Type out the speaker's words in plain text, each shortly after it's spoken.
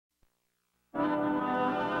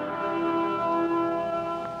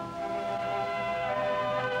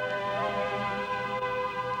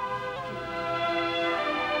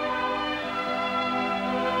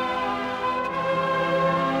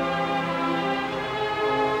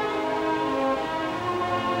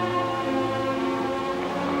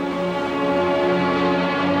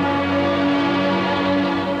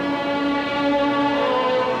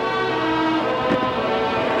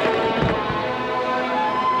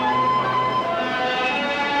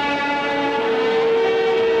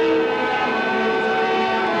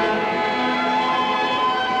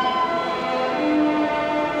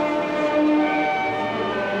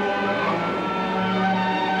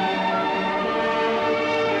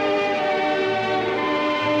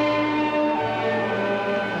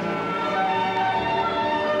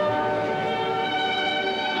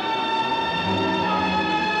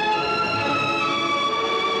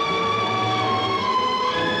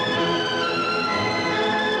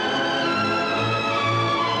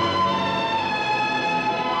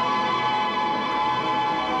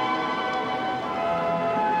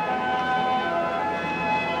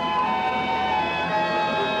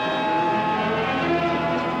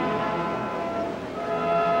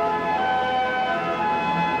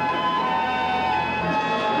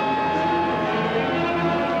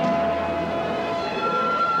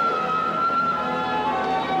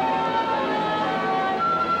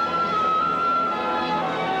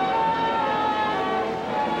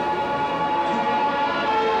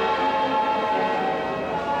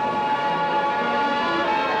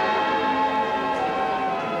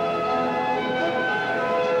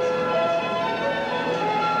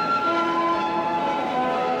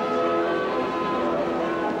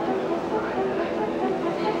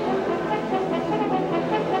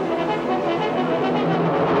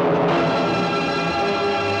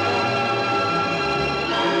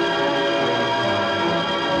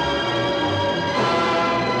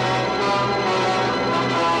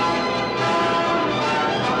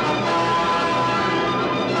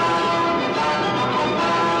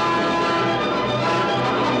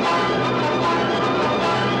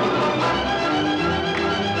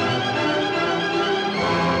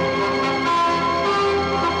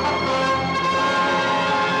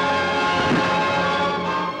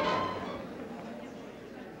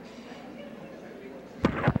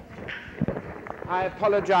I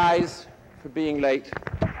apologize for being late.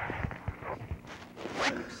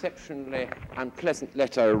 An exceptionally unpleasant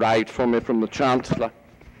letter arrived for me from the Chancellor,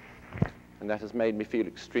 and that has made me feel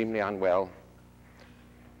extremely unwell.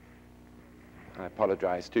 I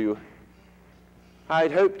apologize to you.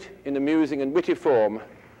 I'd hoped in amusing and witty form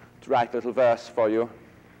to write a little verse for you.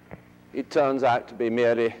 It turns out to be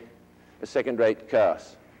merely a second-rate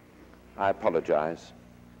curse. I apologize.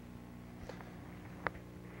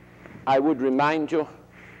 I would remind you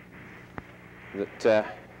that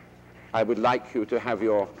I would like you to have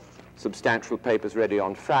your substantial papers ready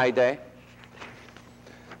on Friday.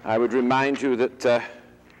 I would remind you that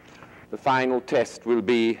the final test will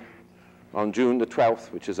be on June the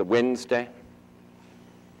 12th, which is a Wednesday.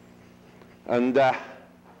 And the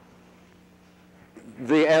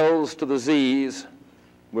L's to the Z's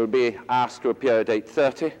will be asked to appear at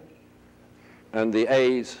 8:30, and the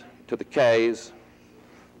A's to the K's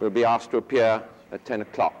will be asked to appear at 10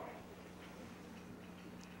 o'clock.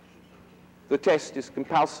 The test is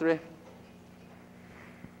compulsory.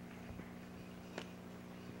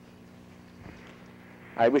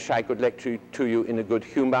 I wish I could lecture to you in a good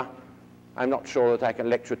humor. I'm not sure that I can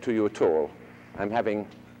lecture to you at all. I'm having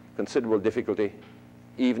considerable difficulty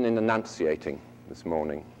even in enunciating this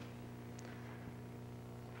morning.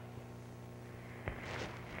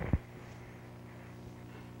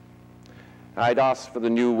 I'd asked for the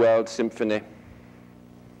New World Symphony.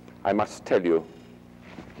 I must tell you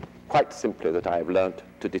quite simply that I have learnt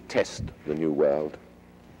to detest the New World,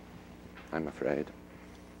 I'm afraid.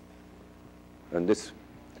 And this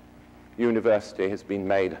university has been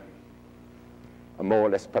made a more or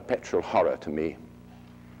less perpetual horror to me.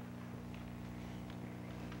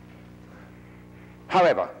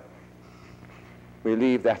 However, we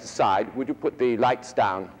leave that aside. Would you put the lights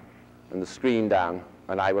down and the screen down,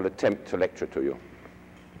 and I will attempt to lecture to you.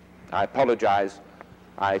 I apologize.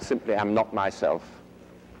 I simply am not myself.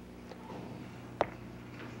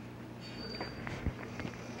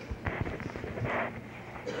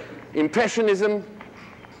 Impressionism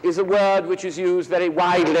is a word which is used very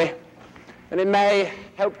widely, and it may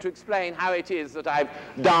help to explain how it is that I've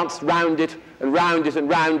danced round it and round it and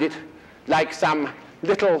round it like some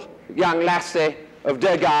little young lassie of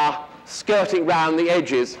Degas skirting round the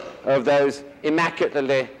edges of those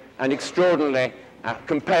immaculately and extraordinarily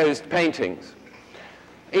composed paintings.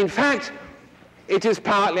 In fact, it is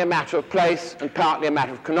partly a matter of place and partly a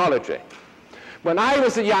matter of chronology. When I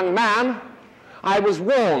was a young man, I was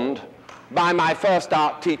warned by my first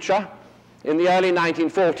art teacher in the early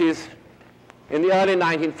 1940s,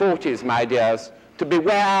 my dears, to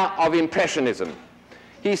beware of Impressionism.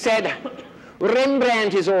 He said,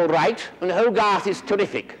 Rembrandt is all right and Hogarth is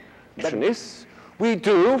terrific. Impressionists, we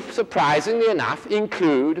do, surprisingly enough,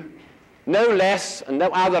 include no less and no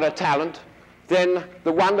other a talent than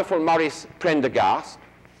the wonderful Maurice Prendergast,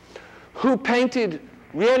 who painted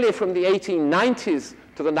really from the 1890s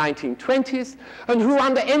to the 1920s, and who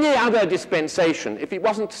under any other dispensation, if he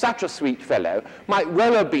wasn't such a sweet fellow, might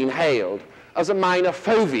well have been hailed as a minor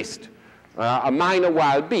fauvist, a minor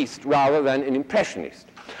wild beast, rather than an impressionist.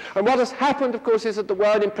 And what has happened, of course, is that the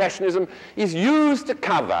word impressionism is used to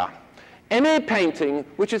cover any painting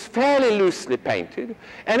which is fairly loosely painted,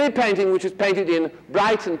 any painting which is painted in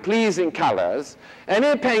bright and pleasing colors,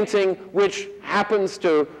 any painting which happens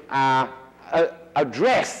to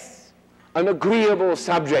address an agreeable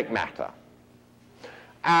subject matter.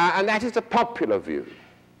 And that is a popular view.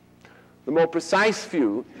 The more precise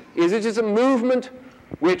view is it is a movement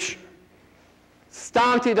which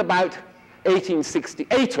started about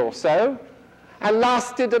 1868 or so and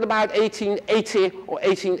lasted at about 1880 or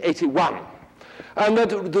 1881. And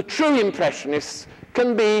that the true Impressionists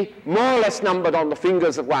can be more or less numbered on the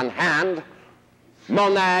fingers of one hand: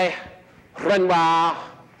 Monet, Renoir,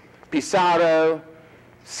 Pissarro,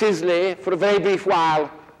 Sisley, for a very brief while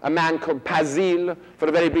a man called Pazil, for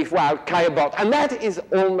a very brief while Caillebotte, and that is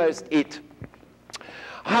almost it.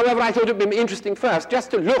 However, I thought it would be interesting first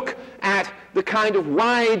just to look at the kind of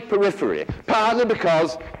wide periphery, partly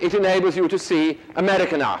because it enables you to see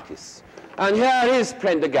American artists. And here is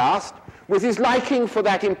Prendergast with his liking for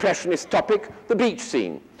that impressionist topic, the beach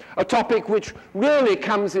scene, a topic which really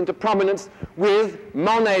comes into prominence with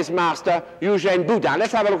Monet's master, Eugène Boudin.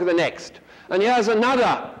 Let's have a look at the next. And here's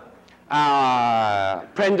another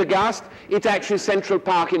Prendergast. It's actually Central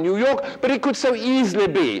Park in New York, but it could so easily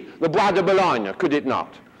be the Bois de Boulogne, could it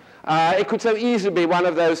not? It could so easily be one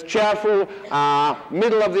of those cheerful,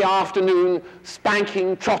 middle of the afternoon,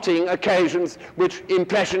 spanking, trotting occasions which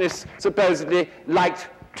Impressionists supposedly liked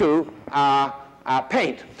to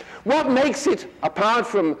paint. What makes it, apart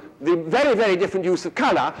from the very, very different use of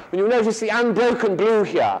color. When you notice the unbroken blue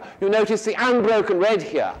here, you notice the unbroken red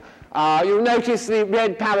here, you notice the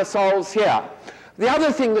red parasols here. The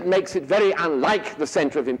other thing that makes it very unlike the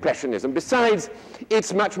center of Impressionism, besides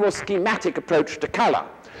its much more schematic approach to color,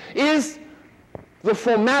 is the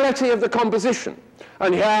formality of the composition.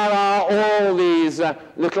 And here are all these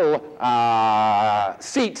little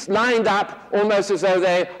seats lined up almost as though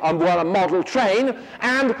they were a model train,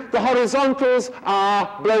 and the horizontals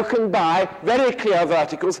are broken by very clear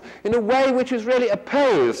verticals in a way which is really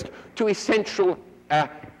opposed to essential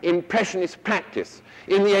Impressionist practice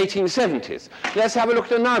in the 1870s. Let's have a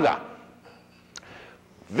look at another.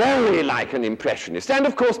 Very like an Impressionist, and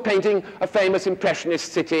of course painting a famous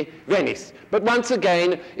Impressionist city, Venice. But once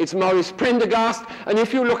again, it's Maurice Prendergast, and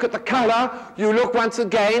if you look at the color, you look once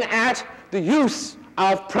again at the use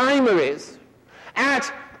of primaries,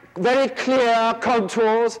 at very clear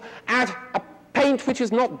contours, at a paint which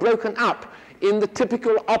is not broken up in the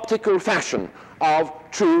typical optical fashion of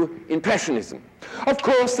true Impressionism. Of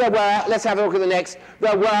course, there were, let's have a look at the next,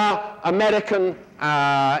 there were American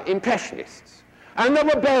Impressionists. And there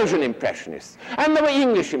were Belgian Impressionists, and there were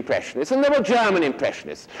English Impressionists, and there were German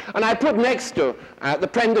Impressionists. And I put next to the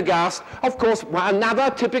Prendergast, of course, another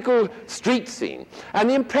typical street scene. And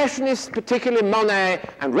the Impressionists, particularly Monet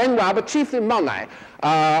and Renoir, but chiefly Monet,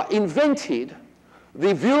 invented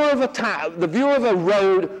the view of a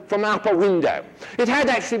road from an upper window. It had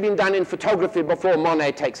actually been done in photography before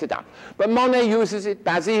Monet takes it up. But Monet uses it,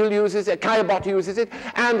 Basile uses it, Caillebotte uses it,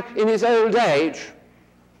 and in his old age,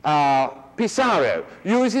 Pissarro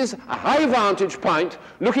uses a high vantage point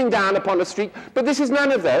looking down upon a street, but this is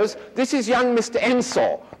none of those. This is young Mr.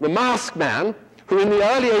 Ensor, the masked man, who in the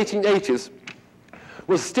early 1880s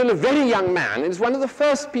was still a very young man, and is one of the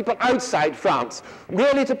first people outside France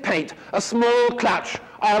really to paint a small clutch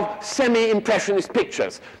of semi-impressionist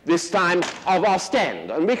pictures, this time of Ostend.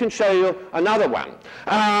 And we can show you another one.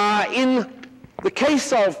 In the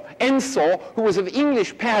case of Ensor, who was of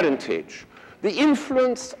English parentage, the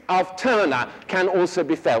influence of Turner can also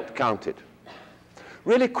be felt, counted,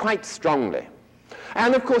 really quite strongly.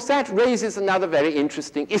 And of course that raises another very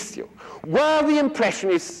interesting issue. Were the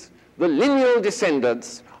Impressionists the lineal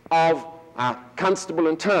descendants of Constable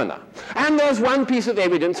and Turner? And there's one piece of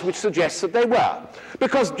evidence which suggests that they were.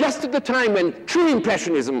 Because just at the time when true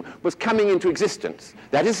Impressionism was coming into existence,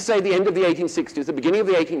 that is to say the end of the 1860s, the beginning of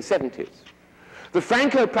the 1870s, the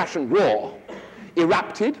Franco-Prussian War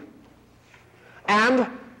erupted, and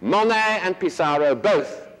Monet and Pissarro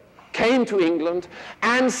both came to England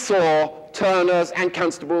and saw Turners and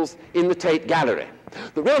Constables in the Tate Gallery.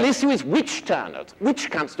 The real issue is which Turners, which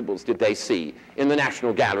Constables did they see in the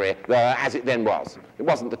National Gallery as it then was? It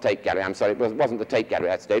wasn't the Tate Gallery, I'm sorry, it wasn't the Tate Gallery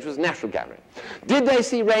at that stage, it was the National Gallery. Did they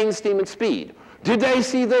see Rain, Steam and Speed? Did they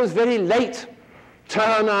see those very late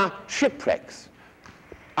Turner shipwrecks?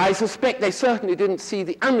 I suspect they certainly didn't see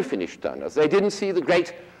the unfinished Turners. They didn't see the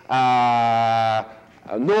great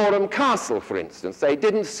Norham Castle, for instance. They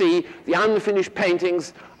didn't see the unfinished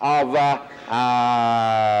paintings of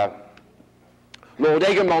Lord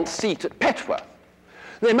Egremond's seat at Petworth.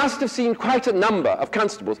 They must have seen quite a number of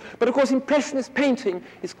Constables, but of course Impressionist painting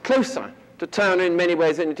is closer to Turner in many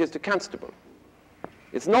ways than it is to Constable.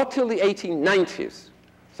 It's not till the 1890s,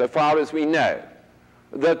 so far as we know,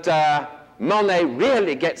 that Monet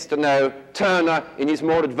really gets to know Turner in his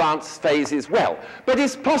more advanced phases well. But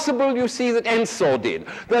it's possible, you see, that Ensor did.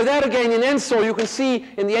 Though there again, in Ensor, you can see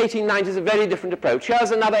in the 1890s a very different approach. Here's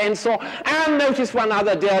another Ensor, and notice one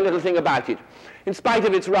other dear little thing about it. In spite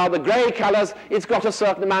of its rather grey colours, it's got a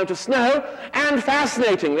certain amount of snow, and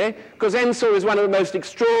fascinatingly, because Ensor is one of the most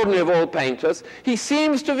extraordinary of all painters, he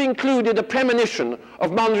seems to have included a premonition of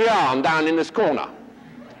Mondrian down in this corner.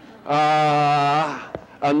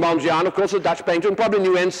 And Mondrian, of course, a Dutch painter, and probably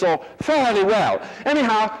knew Ensor fairly well.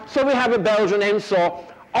 Anyhow, so we have a Belgian Ensor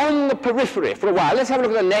on the periphery for a while. Let's have a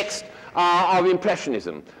look at the next of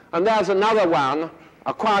Impressionism. And there's another one,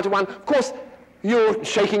 a quieter one. Of course, you're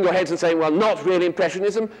shaking your heads and saying, well, not really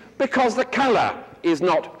Impressionism, because the color is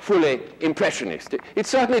not fully Impressionist. It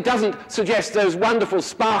certainly doesn't suggest those wonderful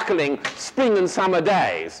sparkling spring and summer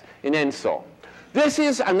days in Ensor. This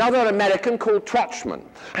is another American called Trotschmann.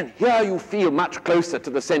 And here you feel much closer to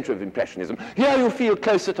the center of Impressionism. Here you feel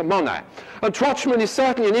closer to Monet. And Trotschmann is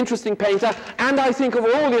certainly an interesting painter, and I think of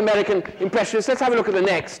all the American Impressionists, let's have a look at the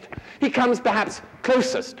next. He comes perhaps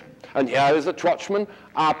closest. And here is a Trotschmann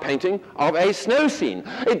painting of a snow scene.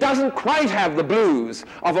 It doesn't quite have the blues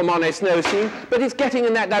of a Monet snow scene, but it's getting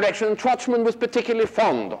in that direction, and Trotschmann was particularly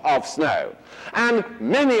fond of snow. And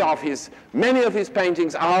many of his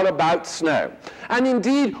paintings are about snow. And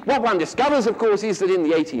indeed, what one discovers, of course, is that in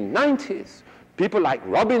the 1890s, people like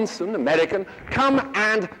Robinson, American, come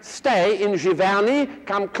and stay in Giverny,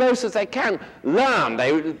 come close as they can, learn.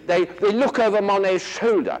 They look over Monet's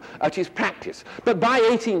shoulder at his practice. But by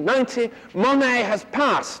 1890, Monet has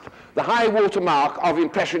passed the high water mark of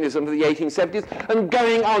Impressionism of the 1870s and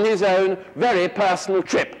going on his own very personal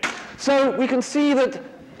trip. So we can see that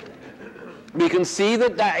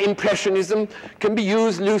Impressionism can be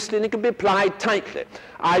used loosely and it can be applied tightly.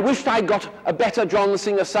 I wished I'd got a better John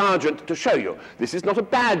Singer Sargent to show you. This is not a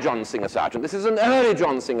bad John Singer Sargent. This is an early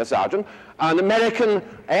John Singer Sargent, an American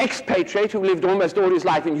expatriate who lived almost all his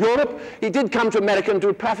life in Europe. He did come to America and do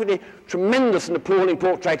a perfectly tremendous and appalling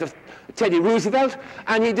portrait of Teddy Roosevelt,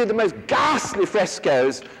 and he did the most ghastly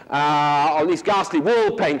frescoes on these ghastly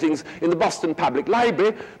wall paintings in the Boston Public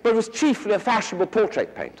Library, but was chiefly a fashionable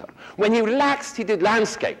portrait painter. When he relaxed, he did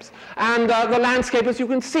landscapes. And the landscape, as you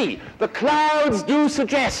can see, the clouds do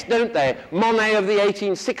suggest, don't they, Monet of the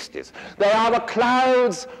 1860s. They are the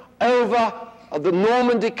clouds over the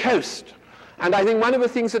Normandy coast. And I think one of the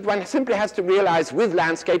things that one simply has to realize with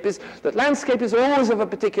landscape is that landscape is always of a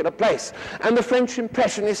particular place. And the French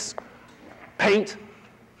Impressionists paint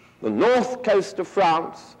the north coast of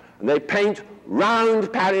France, and they paint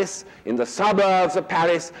round Paris, in the suburbs of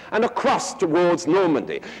Paris, and across towards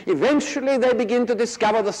Normandy. Eventually, they begin to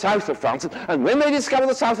discover the south of France, and when they discover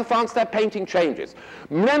the south of France, their painting changes.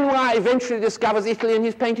 Renoir eventually discovers Italy, and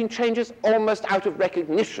his painting changes almost out of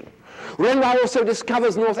recognition. Renoir also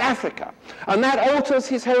discovers North Africa, and that alters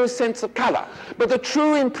his whole sense of color. But the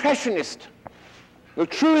true Impressionist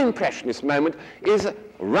moment is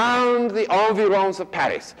round the Environs of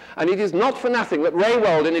Paris. And it is not for nothing that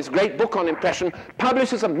Raywold, in his great book on impression,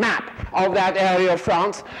 publishes a map of that area of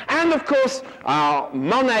France. And of course,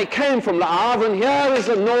 Monet came from Le Havre, and here is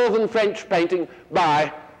a northern French painting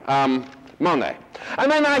by Monet.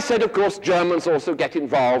 And then I said, of course, Germans also get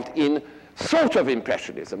involved in sort of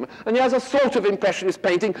Impressionism. And here's a sort of Impressionist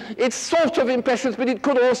painting. It's sort of Impressionist, but it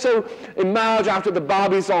could also emerge out of the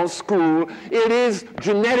Barbizon school. It is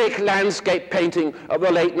generic landscape painting of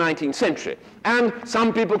the late 19th century. And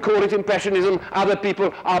some people call it Impressionism, other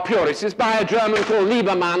people are purists. It's by a German called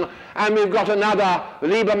Liebermann, and we've got another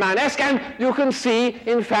Liebermann-esque, and you can see,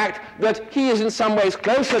 in fact, that he is in some ways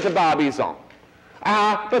closer to Barbizon.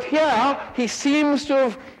 But here, he seems to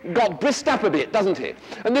have got brisked up a bit, doesn't he?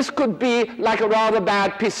 And this could be like a rather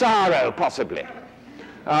bad Pissarro, possibly.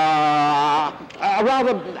 The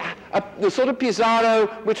sort of Pissarro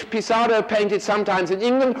which Pissarro painted sometimes in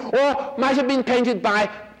England, or might have been painted by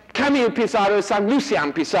Camille Pissarro's son,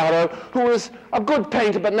 Lucien Pissarro, who was a good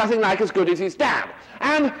painter, but nothing like as good as his dad.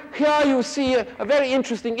 And here you see a very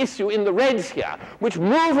interesting issue in the reds here, which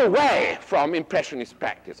move away from Impressionist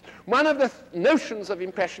practice. One of the notions of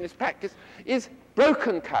Impressionist practice is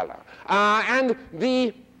broken color, and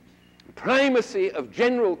the primacy of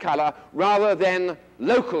general color rather than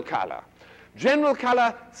local color. General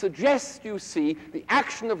color suggests, you see, the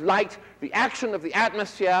action of light, the action of the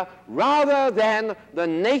atmosphere, rather than the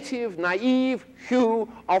native, naive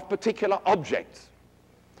hue of particular objects.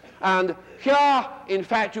 And here, in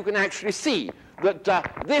fact, you can actually see that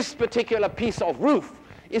this particular piece of roof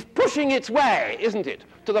is pushing its way, isn't it,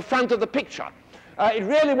 to the front of the picture. It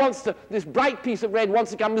really wants to, this bright piece of red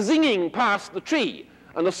wants to come zinging past the tree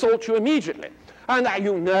and assault you immediately. And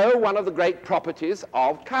you know one of the great properties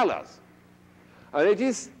of colors. And it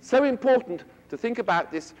is so important to think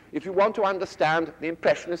about this if you want to understand the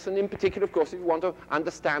Impressionists, and in particular, of course, if you want to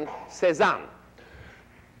understand Cézanne.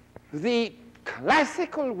 The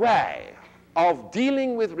classical way of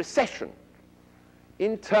dealing with recession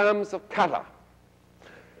in terms of color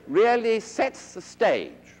really sets the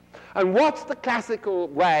stage. And what the classical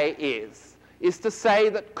way is to say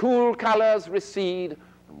that cool colors recede,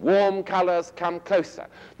 warm colors come closer.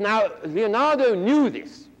 Now, Leonardo knew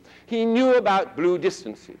this. He knew about blue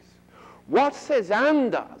distances. What Cézanne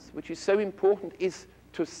does, which is so important, is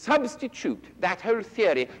to substitute that whole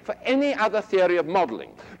theory for any other theory of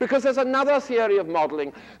modeling. Because there's another theory of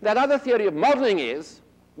modeling. That other theory of modeling is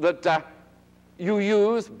that you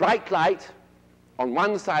use bright light on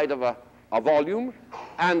one side of a volume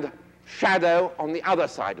and shadow on the other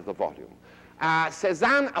side of the volume.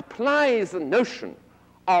 Cézanne applies the notion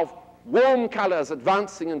of warm colors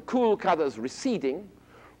advancing and cool colors receding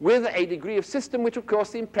with a degree of system which, of course,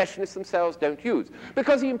 the Impressionists themselves don't use.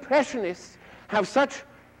 Because the Impressionists have such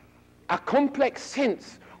a complex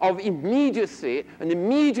sense of immediacy and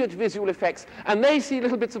immediate visual effects, and they see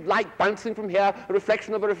little bits of light bouncing from here, a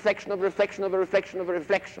reflection of a reflection of a reflection of a reflection of a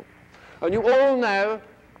reflection. And you all know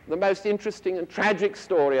the most interesting and tragic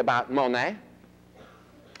story about Monet,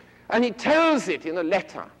 and he tells it in a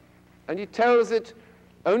letter, and he tells it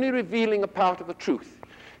only revealing a part of the truth.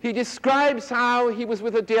 He describes how he was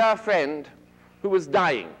with a dear friend who was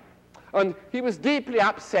dying, and he was deeply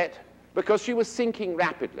upset because she was sinking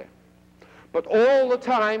rapidly. But all the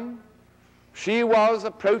time, she was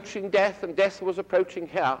approaching death, and death was approaching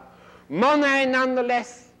her. Monet,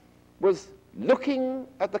 nonetheless, was looking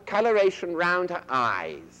at the coloration round her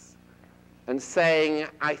eyes and saying,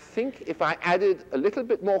 I think if I added a little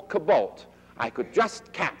bit more cobalt, I could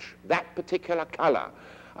just catch that particular color.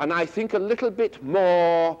 And I think a little bit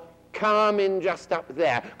more carmine just up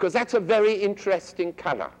there, because that's a very interesting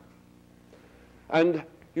color. And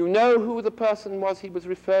you know who the person was he was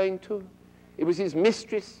referring to? It was his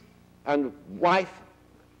mistress and wife,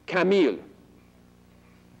 Camille.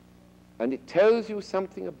 And it tells you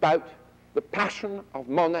something about the passion of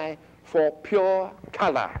Monet for pure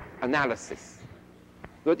color analysis.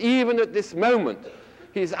 That even at this moment,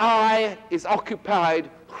 his eye is occupied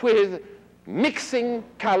with mixing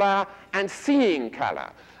color and seeing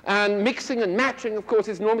color. And mixing and matching, of course,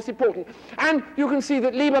 is enormously important. And you can see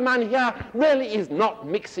that Liebermann here really is not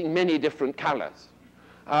mixing many different colors.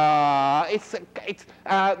 It's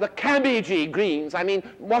the cabbagey greens, I mean,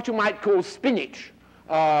 what you might call spinach,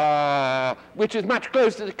 which is much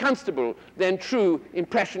closer to Constable than true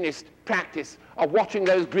Impressionist practice of watching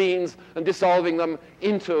those greens and dissolving them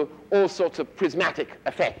into all sorts of prismatic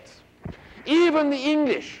effects. Even the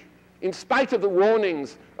English, in spite of the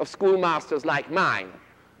warnings of schoolmasters like mine,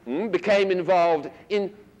 became involved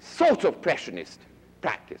in sort of Impressionist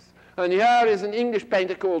practice. And here is an English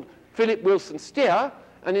painter called Philip Wilson Steer,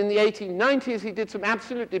 and in the 1890s he did some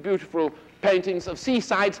absolutely beautiful paintings of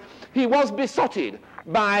seasides. He was besotted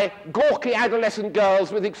by gawky adolescent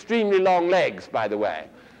girls with extremely long legs, by the way.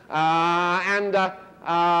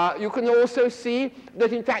 You can also see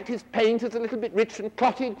that, in fact, his paint is a little bit rich and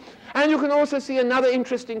clotted. And you can also see another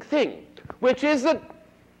interesting thing, which is that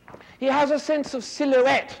he has a sense of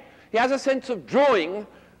silhouette. He has a sense of drawing,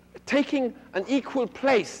 taking an equal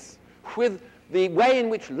place with the way in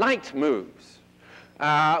which light moves,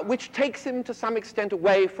 which takes him to some extent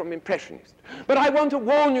away from Impressionist. But I want to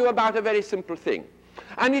warn you about a very simple thing.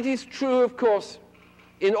 And it is true, of course,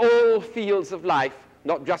 in all fields of life,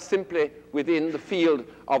 not just simply within the field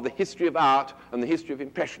of the history of art and the history of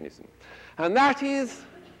Impressionism. And that is,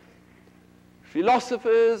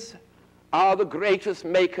 philosophers are the greatest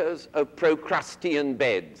makers of Procrustean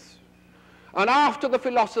beds. And after the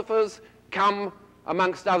philosophers come,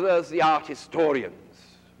 amongst others, the art historians.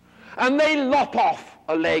 And they lop off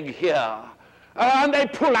a leg here, and they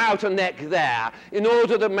pull out a neck there in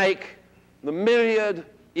order to make the myriad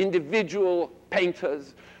individual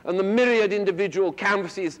painters and the myriad individual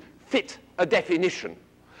canvases fit a definition.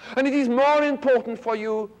 And it is more important for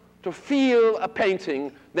you to feel a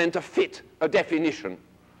painting than to fit a definition.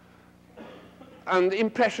 And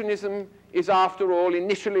Impressionism is, after all,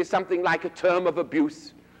 initially something like a term of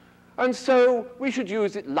abuse. And so we should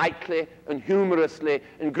use it lightly and humorously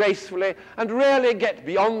and gracefully and really get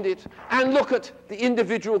beyond it and look at the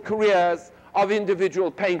individual careers of individual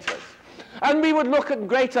painters. And we would look at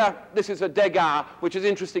greater, this is a Degas, which is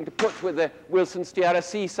interesting to put with the Wilson Steer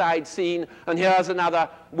seaside scene, and here's another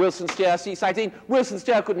Wilson Steer seaside scene. Wilson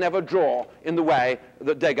Steer could never draw in the way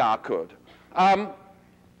that Degas could.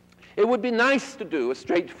 It would be nice to do a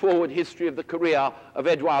straightforward history of the career of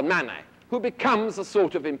Edouard Manet, who becomes a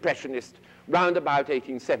sort of Impressionist round about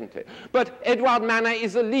 1870. But Edouard Manet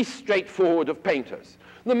is the least straightforward of painters,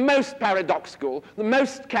 the most paradoxical, the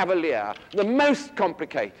most cavalier, the most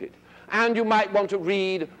complicated. And you might want to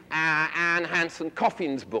read Anne Hanson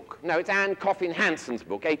Coffin's book. No, it's Anne Coffin Hanson's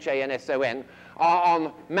book, Hanson,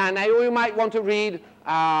 on Manet. Or you might want to read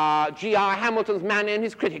G.R. Hamilton's Manet and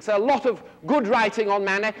His Critics. There are a lot of good writing on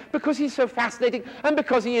Manet because he's so fascinating and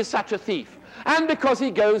because he is such a thief and because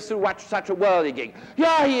he goes through such a whirligig.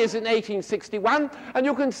 Here he is in 1861, and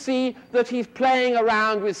you can see that he's playing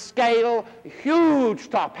around with scale, huge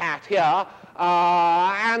top hat here,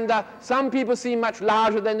 some people seem much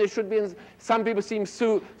larger than they should be, and some people seem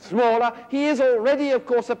smaller. He is already, of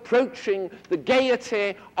course, approaching the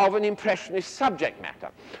gaiety of an Impressionist subject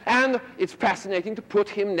matter. And it's fascinating to put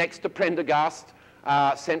him next to Prendergast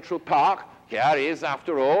Central Park. Here is,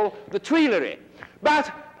 after all, the Tuileries.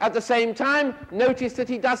 But at the same time, notice that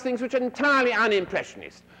he does things which are entirely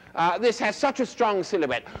un-impressionist. This has such a strong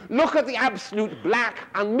silhouette. Look at the absolute black,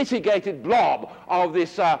 unmitigated blob of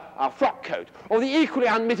this frock coat, or the equally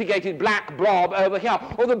unmitigated black blob over here,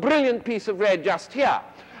 or the brilliant piece of red just here.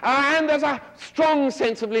 And there's a strong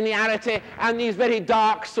sense of linearity, and these very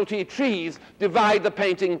dark, sooty trees divide the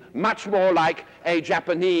painting much more like a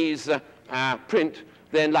Japanese print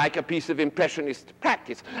than like a piece of Impressionist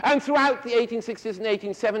practice. And throughout the 1860s and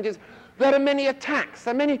 1870s, there are many attacks,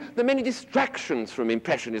 there are many distractions from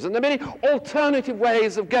Impressionism, there are many alternative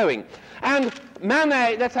ways of going. And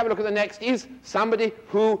Manet, let's have a look at the next, is somebody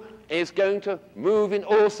who is going to move in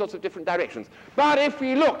all sorts of different directions. But if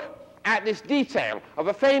we look at this detail of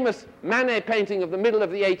a famous Manet painting of the middle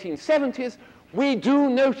of the 1870s, we do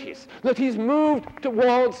notice that he's moved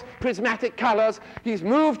towards prismatic colors, he's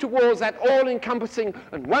moved towards that all-encompassing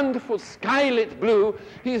and wonderful skylit blue,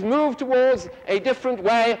 he's moved towards a different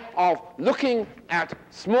way of looking at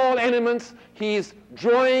small elements, he's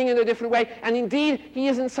drawing in a different way, and indeed he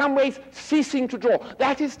is in some ways ceasing to draw.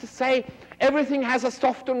 That is to say, everything has a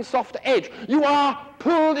softer and softer edge. You are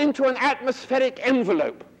pulled into an atmospheric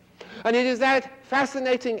envelope. And it is that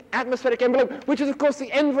fascinating atmospheric envelope, which is, of course,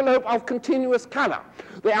 the envelope of continuous color.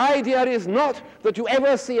 The idea is not that you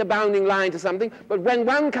ever see a bounding line to something, but when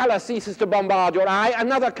one color ceases to bombard your eye,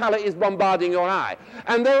 another color is bombarding your eye.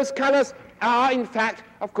 And those colors are, in fact,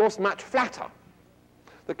 of course, much flatter.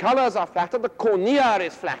 The colors are flatter, the cornea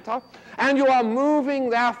is flatter, and you are moving,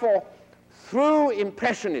 therefore, through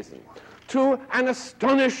Impressionism to an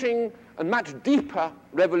astonishing and much deeper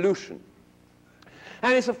revolution.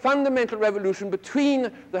 And it's a fundamental revolution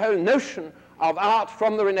between the whole notion of art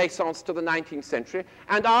from the Renaissance to the 19th century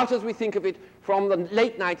and art as we think of it from the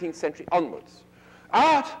late 19th century onwards.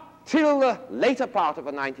 Art till the later part of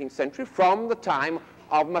the 19th century, from the time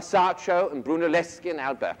of Masaccio and Brunelleschi and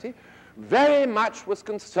Alberti, very much was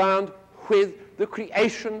concerned with the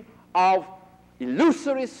creation of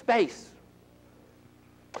illusory space.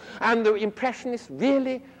 And the Impressionists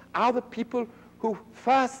really are the people who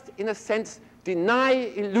first, in a sense, deny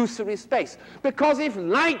illusory space. Because if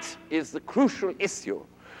light is the crucial issue,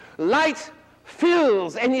 light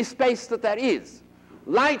fills any space that there is.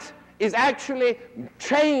 Light is actually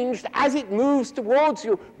changed as it moves towards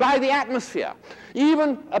you by the atmosphere.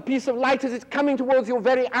 Even a piece of light as it's coming towards your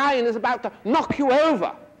very eye and is about to knock you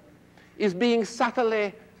over is being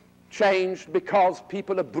subtly changed because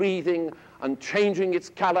people are breathing and changing its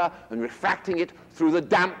color and refracting it through the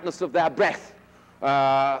dampness of their breath.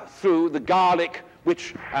 Through the garlic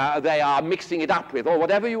which they are mixing it up with, or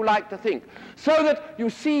whatever you like to think. So that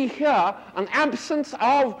you see here an absence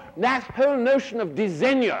of that whole notion of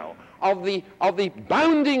disegno, of the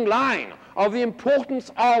bounding line, of the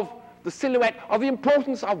importance of the silhouette, of the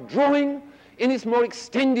importance of drawing in its more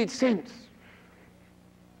extended sense.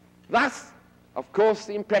 Thus, of course,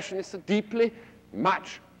 the Impressionists are deeply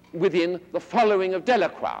much within the following of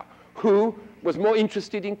Delacroix, who was more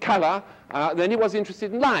interested in color than he was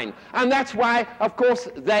interested in line. And that's why, of course,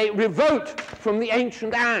 they revolt from the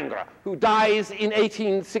ancient Ingres, who dies in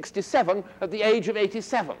 1867 at the age of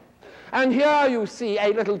 87. And here you see a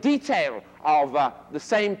little detail of the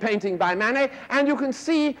same painting by Manet, and you can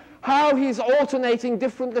see how he's alternating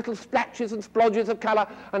different little splatches and splodges of color,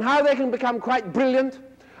 and how they can become quite brilliant,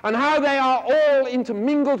 and how they are all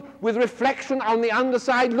intermingled with reflection on the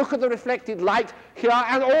underside. Look at the reflected light here,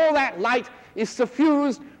 and all that light is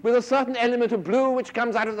suffused with a certain element of blue which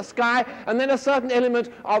comes out of the sky, and then a certain element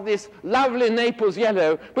of this lovely Naples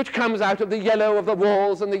yellow which comes out of the yellow of the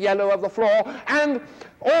walls and the yellow of the floor. And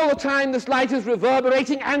all the time this light is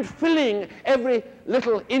reverberating and filling every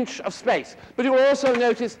little inch of space. But you will also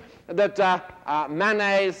notice that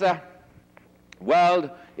Manet's world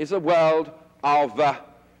is a world of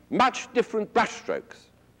much different brushstrokes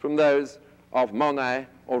from those of Monet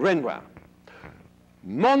or Renoir.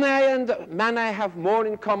 Monet and Manet have more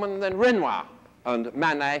in common than Renoir and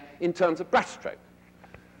Manet in terms of brushstroke.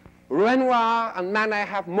 Renoir and Manet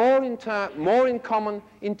have more in common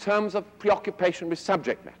in terms of preoccupation with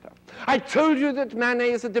subject matter. I told you that Manet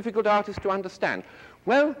is a difficult artist to understand.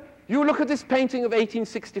 Well, you look at this painting of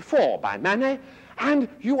 1864 by Manet, and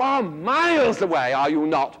you are miles away, are you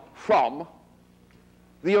not, from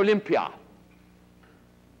the Olympia.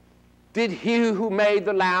 Did he who made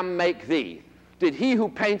the Lamb make thee? Did he who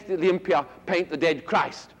painted the Olympia paint the dead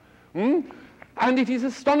Christ? And it is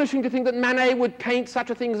astonishing to think that Manet would paint such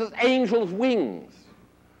a thing as angels' wings,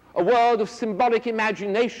 a world of symbolic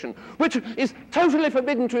imagination, which is totally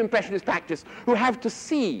forbidden to Impressionist practice, who have to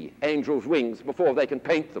see angels' wings before they can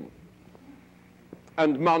paint them.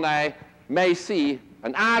 And Monet may see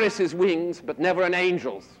an iris's wings, but never an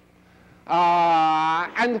angel's.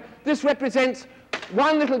 And this represents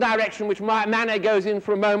one little direction which Manet goes in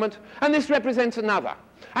for a moment, and this represents another.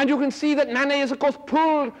 And you can see that Manet is, of course,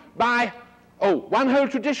 pulled by, one whole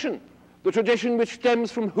tradition, the tradition which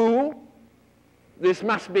stems from who? This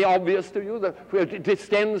must be obvious to you. It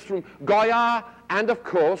stems from Goya and, of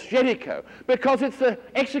course, Géricault, because it's the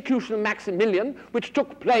execution of Maximilian, which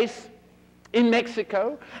took place in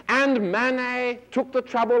Mexico, and Manet took the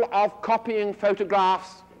trouble of copying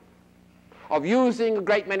photographs, of using a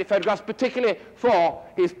great many photographs, particularly for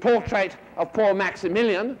his portrait of poor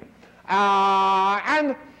Maximilian.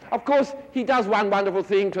 And, of course, he does one wonderful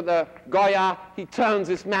thing to the Goya. He turns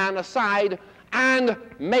this man aside and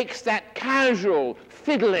makes that casual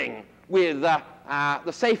fiddling with the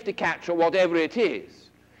safety catch or whatever it is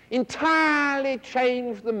entirely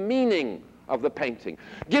change the meaning of the painting,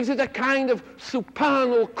 gives it a kind of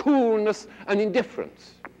supernal coolness and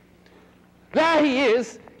indifference. There he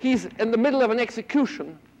is, he's in the middle of an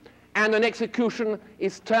execution, and an execution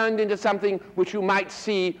is turned into something which you might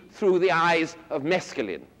see through the eyes of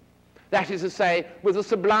mescaline. That is to say, with a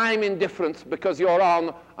sublime indifference because you're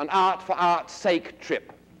on an art for art's sake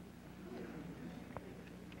trip.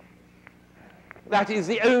 That is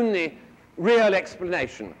the only real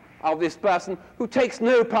explanation of this person who takes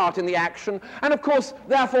no part in the action and, of course,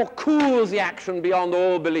 therefore cools the action beyond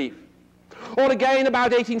all belief. Or again,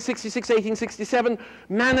 about 1866, 1867,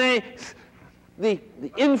 Manet, the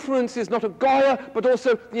influence is not of Goya, but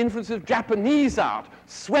also the influence of Japanese art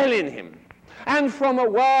swell in him. And from a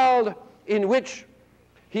world in which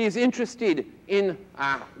he is interested in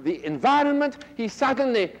the environment, he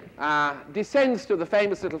suddenly descends to the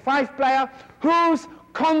famous little fife player, whose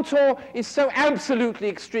contour is so absolutely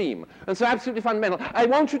extreme and so absolutely fundamental. I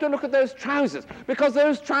want you to look at those trousers, because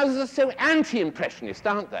those trousers are so anti-impressionist,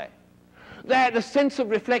 aren't they? They're the sense of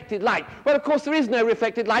reflected light. Well, of course, there is no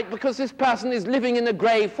reflected light because this person is living in a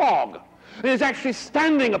grey fog. He is actually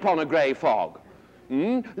standing upon a grey fog,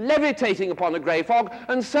 levitating upon a grey fog,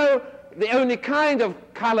 and so the only kind of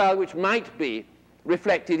colour which might be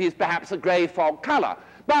reflected is perhaps a grey fog colour.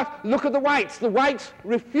 But look at the whites. The whites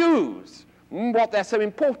refuse what they're so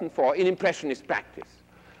important for in Impressionist practice.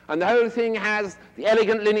 And the whole thing has the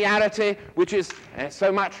elegant linearity, which is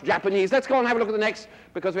so much Japanese. Let's go and have a look at the next,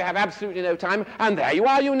 because we have absolutely no time. And there you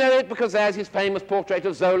are, you know it, because there's his famous portrait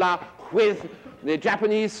of Zola with the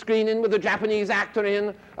Japanese screen in, with the Japanese actor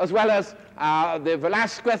in, as well as the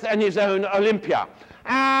Velázquez and his own Olympia.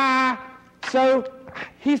 So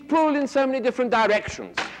he's pulled in so many different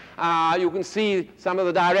directions. You can see some of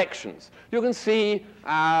the directions. You can see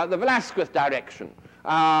the Velázquez direction.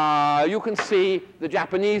 You can see the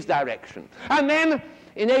Japanese direction. And then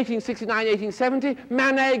in 1869, 1870,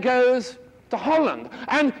 Manet goes to Holland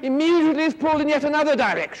and immediately is pulled in yet another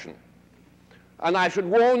direction. And I should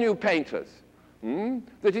warn you painters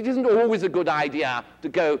that it isn't always a good idea to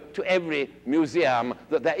go to every museum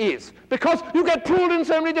that there is, because you get pulled in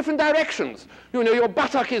so many different directions. You know, your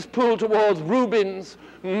buttock is pulled towards Rubens,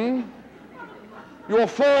 your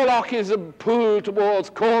forelock is pulled towards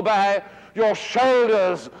Courbet, your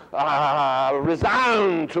shoulders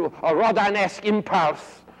resound to a Rodin-esque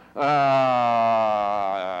impulse.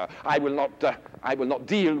 I will not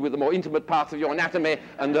deal with the more intimate parts of your anatomy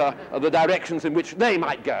and the directions in which they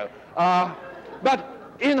might go.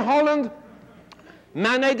 But in Holland,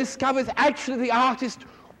 Manet discovers actually the artist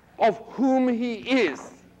of whom he is,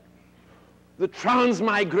 the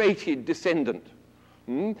transmigrated descendant.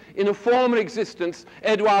 In a former existence,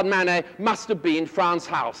 Edouard Manet must have been Franz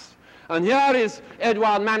Hauss. And here is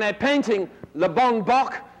Edouard Manet painting Le Bon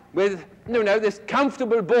Bock with, this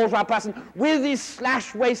comfortable bourgeois person with his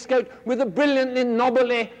slash waistcoat, with a brilliantly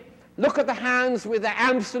knobbly. Look at the hands with their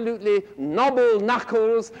absolutely knobble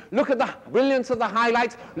knuckles. Look at the brilliance of the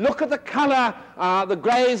highlights. Look at the color, the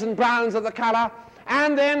grays and browns of the color.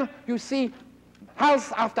 And then you see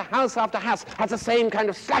house after house after house has the same kind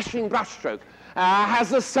of slashing brushstroke, has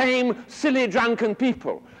the same silly drunken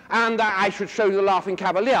people. And I should show you the Laughing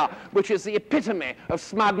Cavalier, which is the epitome of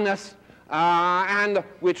smugness and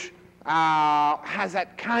which has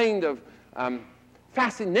that kind of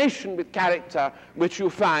fascination with character which you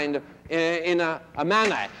find in a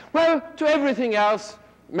Manet. Well, to everything else,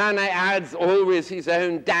 Manet adds always his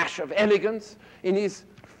own dash of elegance. In his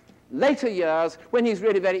later years, when he's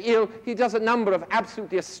really very ill, he does a number of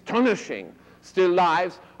absolutely astonishing still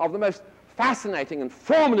lifes of the most fascinating and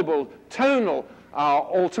formidable tonal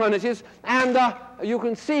alternatives, and you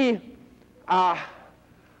can see how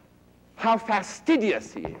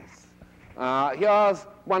fastidious he is. Here's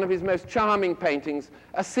one of his most charming paintings,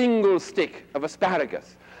 a single stick of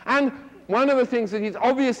asparagus. And one of the things that is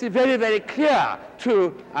obviously very, very clear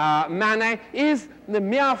to Manet is the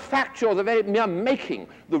mere facture, the very mere making.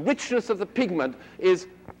 The richness of the pigment is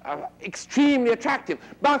extremely attractive.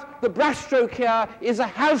 But the brushstroke here is a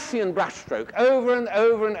halcyon brushstroke, over and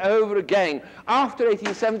over and over again. After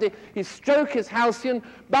 1870, his stroke is halcyon,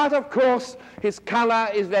 but of course his color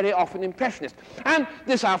is very often impressionist. And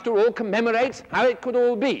this, after all, commemorates how it could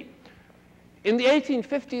all be. In the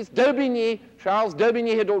 1850s, Daubigny, Charles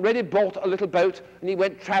Daubigny, had already bought a little boat, and he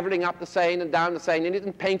went traveling up the Seine and down the Seine in it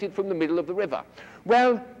and painted from the middle of the river.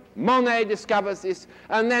 Well, Monet discovers this,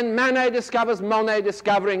 and then Manet discovers Monet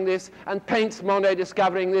discovering this, and paints Monet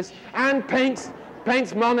discovering this, and paints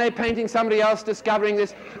Monet painting somebody else discovering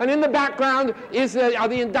this. And in the background are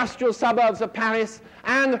the industrial suburbs of Paris,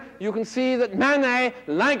 and you can see that Manet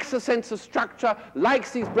likes a sense of structure,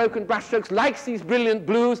 likes these broken brushstrokes, likes these brilliant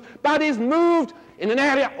blues, but is moved in an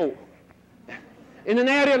area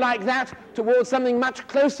like that towards something much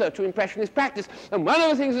closer to Impressionist practice. And one of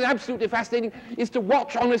the things that's absolutely fascinating is to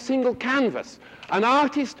watch on a single canvas an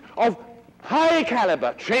artist of high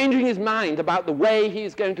caliber changing his mind about the way he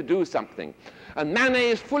is going to do something. And Manet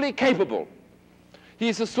is fully capable.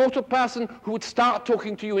 He's the sort of person who would start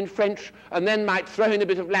talking to you in French and then might throw in a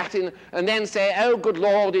bit of Latin and then say, oh, good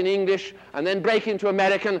Lord, in English, and then break into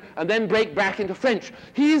American and then break back into French.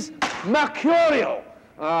 He's mercurial.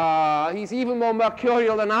 He's even more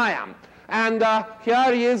mercurial than I am. And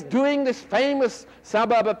here he is doing this famous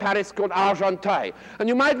suburb of Paris called Argenteuil. And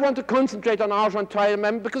you might want to concentrate on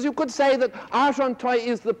Argenteuil, because you could say that Argenteuil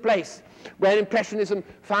is the place where Impressionism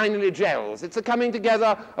finally gels. It's a coming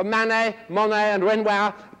together of Manet, Monet, and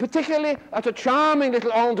Renoir, particularly at a charming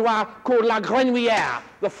little endroit called La Grenouillier,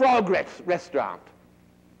 the frog restaurant.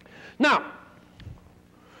 Now,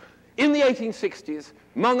 in the 1860s,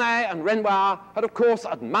 Monet and Renoir had, of course,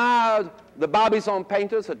 admired the Barbizon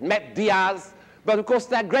painters, had met Diaz, but, of course,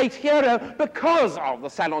 their great hero, because of the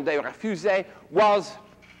Salon des Refusés, was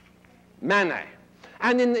Manet.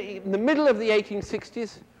 And in the middle of the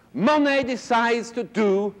 1860s, Monet decides to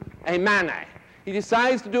do a Manet. He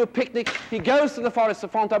decides to do a picnic. He goes to the forest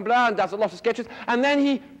of Fontainebleau and does a lot of sketches, and then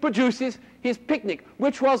he produces his picnic,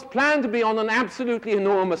 which was planned to be on an absolutely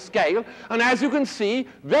enormous scale. And as you can see,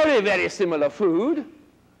 very, very similar food.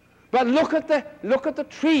 But look at the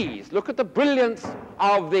trees. Look at the brilliance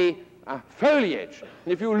of the foliage.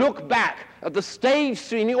 And if you look back at the stage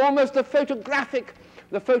scenery, almost the photographic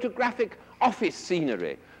office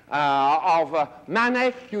scenery of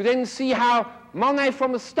Manet, you then see how Monet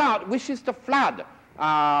from the start wishes to flood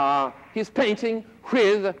his painting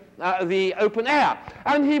with the open air.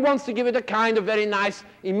 And he wants to give it a kind of very nice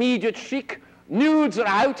immediate chic. Nudes are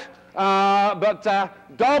out, but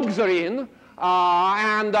dogs are in,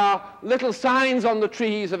 and little signs on the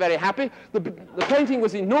trees are very happy. The painting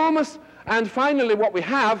was enormous, and finally what we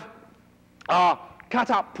have are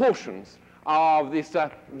cut-up portions of this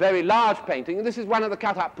very large painting. And this is one of the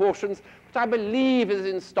cut-up portions, which I believe is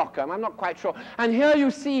in Stockholm. I'm not quite sure. And here you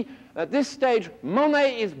see, at this stage,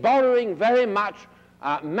 Monet is borrowing very much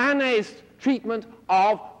Manet's treatment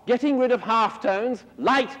of getting rid of halftones,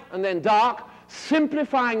 light and then dark,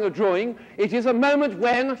 simplifying the drawing. It is a moment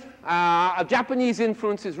when a Japanese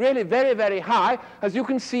influence is really very, very high. As you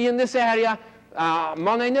can see in this area,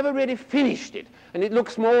 Monet never really finished it, and it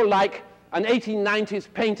looks more like an 1890s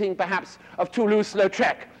painting, perhaps, of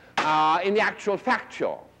Toulouse-Lautrec in the actual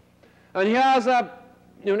facture. And here's a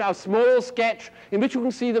small sketch in which you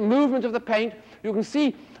can see the movement of the paint. You can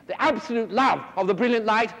see the absolute love of the brilliant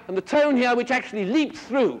light and the tone here which actually leaps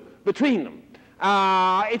through between them.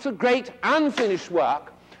 It's a great unfinished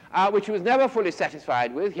work, which he was never fully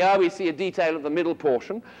satisfied with. Here we see a detail of the middle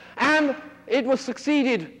portion. And it was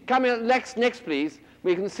succeeded, next please,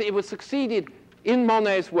 we can see it was succeeded in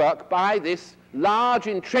Monet's work by this large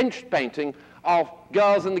entrenched painting of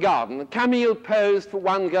girls in the garden. Camille posed for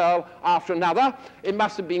one girl after another. It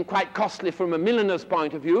must have been quite costly from a milliner's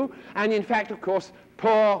point of view. And in fact, of course,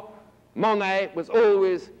 poor Monet was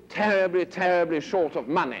always terribly, terribly short of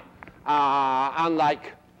money.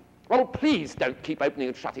 Unlike, oh, please don't keep opening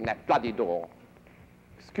and shutting that bloody door.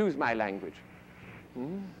 Excuse my language.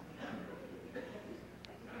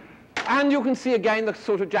 And you can see again the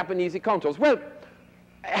sort of Japanese contours. Well,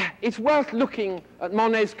 it's worth looking at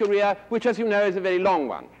Monet's career, which, as you know, is a very long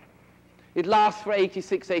one. It lasts for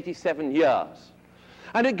 86, 87 years.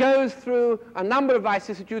 And it goes through a number of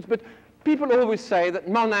vicissitudes, but people always say that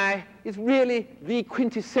Monet is really the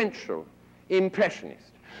quintessential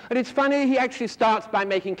Impressionist. And it's funny, he actually starts by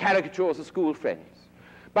making caricatures of school friends.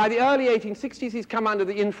 By the early 1860s, he's come under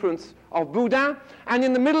the influence of Boudin, and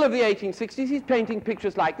in the middle of the 1860s, he's painting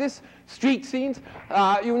pictures like this, street scenes.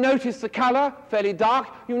 You notice the color, fairly dark.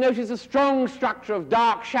 You notice a strong structure of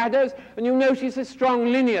dark shadows, and you notice a strong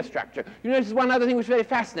linear structure. You notice one other thing which is very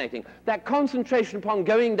fascinating, that concentration upon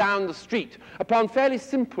going down the street, upon fairly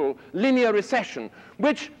simple linear recession,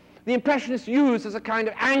 which the Impressionists use as a kind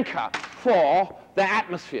of anchor for their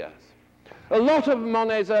atmospheres. A lot of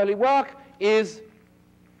Monet's early work is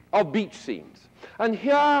of beach scenes. And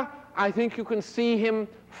here, I think you can see him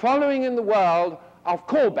following in the world of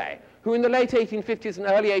Courbet, who in the late 1850s and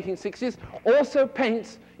early 1860s also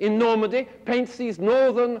paints in Normandy, paints these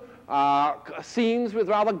northern scenes with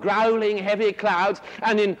rather growling, heavy clouds,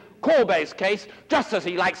 and in Courbet's case, just as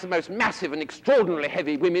he likes the most massive and extraordinarily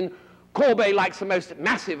heavy women, Courbet likes the most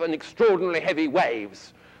massive and extraordinarily heavy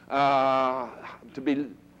waves. To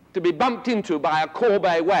be bumped into by a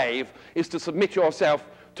Courbet wave is to submit yourself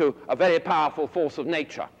to a very powerful force of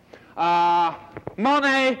nature.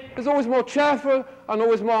 Monet is always more cheerful and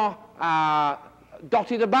always more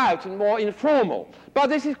dotted about and more informal. But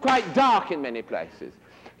this is quite dark in many places.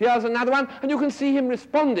 Here's another one, and you can see him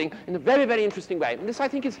responding in a very, very interesting way. And this I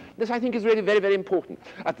think is really very, very important.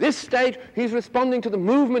 At this stage, he's responding to the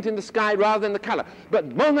movement in the sky rather than the color.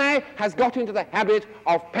 But Monet has got into the habit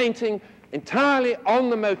of painting entirely on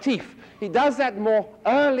the motif. He does that more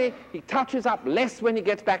early. He touches up less when he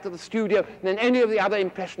gets back to the studio than any of the other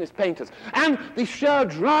Impressionist painters. And the sheer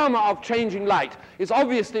drama of changing light is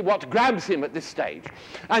obviously what grabs him at this stage.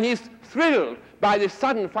 And he's thrilled by this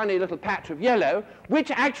sudden funny little patch of yellow,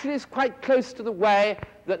 which actually is quite close to the way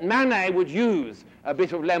that Manet would use a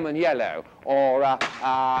bit of lemon yellow or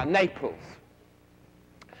Naples.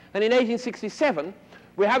 And in 1867,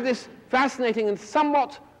 we have this fascinating and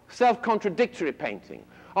somewhat self-contradictory painting.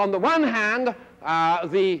 On the one hand,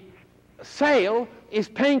 the sail is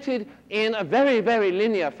painted in a very, very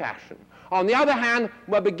linear fashion. On the other hand,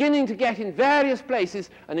 we're beginning to get in various places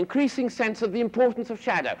an increasing sense of the importance of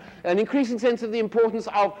shadow, an increasing sense of the importance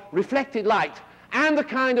of reflected light, and a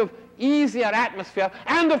kind of easier atmosphere,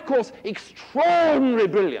 and of course, extraordinary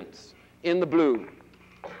brilliance in the blue.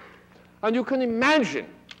 And you can imagine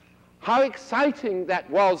how exciting that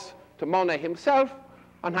was to Monet himself,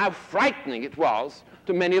 and how frightening it was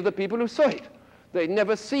to many of the people who saw it. They'd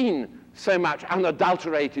never seen so much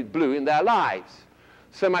unadulterated blue in their lives,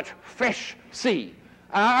 so much fresh sea,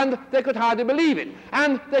 and they could hardly believe it.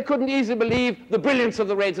 And they couldn't easily believe the brilliance of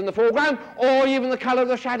the reds in the foreground, or even the color of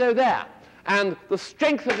the shadow there. And the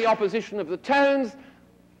strength of the opposition of the tones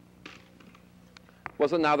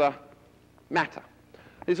was another matter.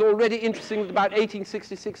 It's already interesting that about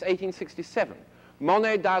 1866, 1867,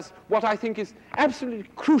 Monet does what I think is absolutely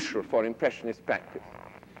crucial for Impressionist practice.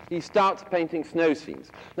 He starts painting snow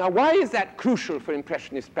scenes. Now, why is that crucial for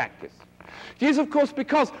Impressionist practice? It is, of course,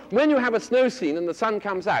 because when you have a snow scene and the sun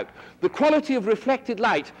comes out, the quality of reflected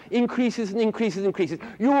light increases and increases and increases.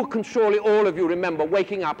 You can surely, all of you, remember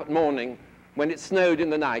waking up at morning when it snowed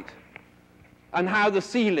in the night, and how the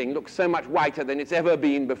ceiling looks so much whiter than it's ever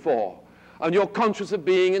been before. And you're conscious of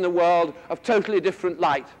being in a world of totally different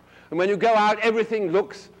light. And when you go out, everything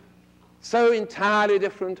looks so entirely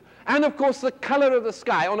different. And of course, the color of the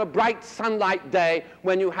sky on a bright sunlight day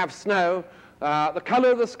when you have snow, the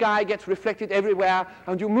color of the sky gets reflected everywhere,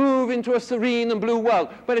 and you move into a serene and blue world.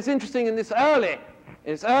 But it's interesting, in this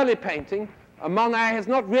early painting, Monet has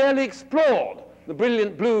not really explored the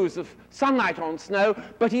brilliant blues of sunlight on snow,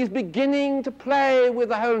 but he's beginning to play with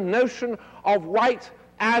the whole notion of white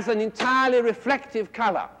as an entirely reflective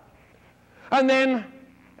color. And then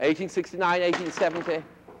 1869, 1870,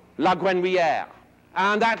 La Grenouillier.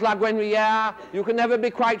 And that La Grenouillier, you can never be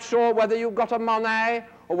quite sure whether you've got a Monet,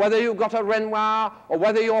 or whether you've got a Renoir, or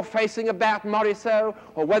whether you're facing a Berthe Morisot,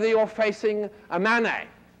 or whether you're facing a Manet.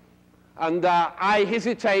 And I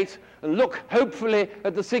hesitate and look hopefully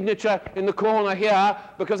at the signature in the corner here,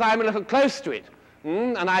 because I'm a little close to it,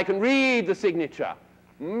 and I can read the signature.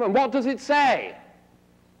 And what does it say?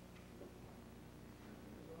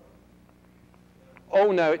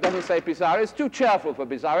 Oh, no, it doesn't say Pissarro. It's too cheerful for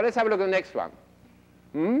Pissarro. Let's have a look at the next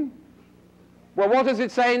one. Well, what does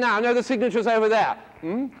it say now? No, the signature's over there.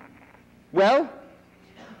 Well,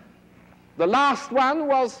 the last one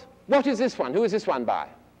was, what is this one? Who is this one by?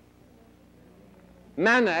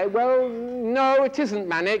 Manet. Well, no, it isn't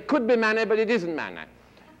Manet. It could be Manet, but it isn't Manet.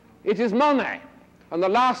 It is Monet. And the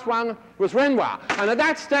last one was Renoir. And at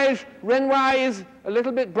that stage, Renoir is a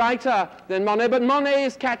little bit brighter than Monet, but Monet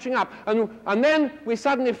is catching up. And then we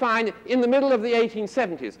suddenly find, in the middle of the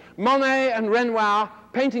 1870s, Monet and Renoir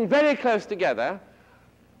painting very close together.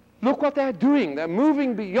 Look what they're doing. They're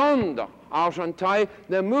moving beyond Argenteuil.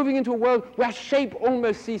 They're moving into a world where shape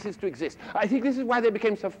almost ceases to exist. I think this is why they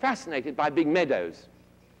became so fascinated by big meadows,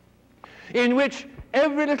 in which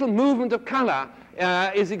every little movement of color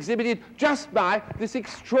is exhibited just by this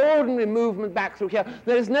extraordinary movement back through here.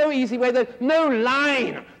 There is no easy way, there's no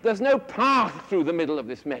line, there's no path through the middle of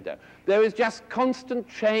this meadow. There is just constant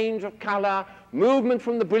change of color, movement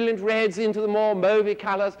from the brilliant reds into the more mauvey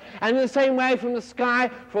colors, and in the same way from the sky,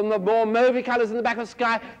 from the more mauvey colors in the back of the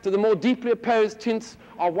sky to the more deeply opposed tints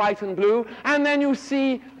of white and blue. And then you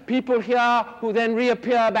see people here who then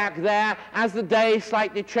reappear back there as the day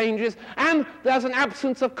slightly changes, and there's an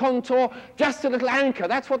absence of contour, just a little anchor.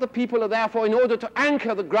 That's what the people are there for, in order to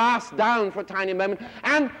anchor the grass down for a tiny moment.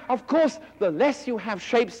 And of course, the less you have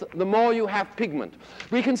shapes, the more you have pigment.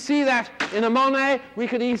 We can see that in a Monet, we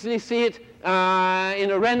could easily see it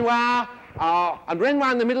in a Renoir. And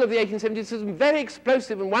Renoir in the middle of the 1870s, some very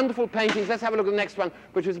explosive and wonderful paintings. Let's have a look at the next one,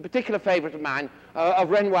 which is a particular favorite of mine, of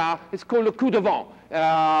Renoir. It's called Le Coup de Vent,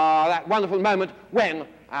 that wonderful moment when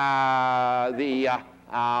a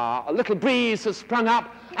little breeze has sprung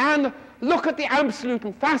up. And look at the absolute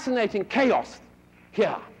and fascinating chaos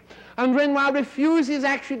here. And Renoir refuses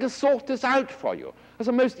actually to sort this out for you. That's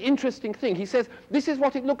a most interesting thing. He says, this is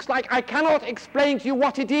what it looks like. I cannot explain to you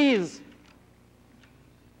what it is.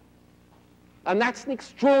 And that's an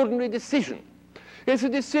extraordinary decision. It's a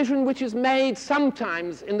decision which is made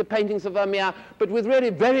sometimes in the paintings of Vermeer, but with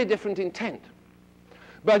really very different intent.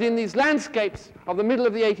 But in these landscapes of the middle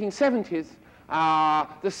of the 1870s,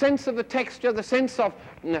 the sense of the texture, the sense of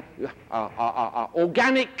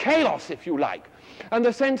organic chaos, if you like, and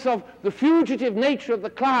the sense of the fugitive nature of the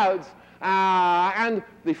clouds, and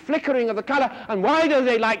the flickering of the color. And why do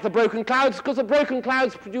they like the broken clouds? Because the broken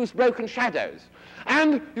clouds produce broken shadows.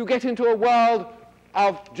 And you get into a world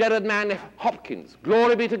of Gerard Manley Hopkins.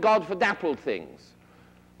 Glory be to God for dappled things.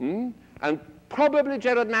 And probably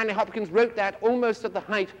Gerard Manley Hopkins wrote that almost at the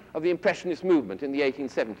height of the Impressionist movement in the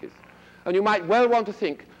 1870s. And you might well want to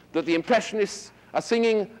think that the Impressionists are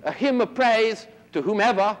singing a hymn of praise to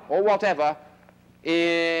whomever or whatever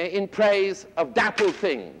in praise of dappled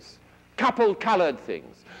things, coupled colored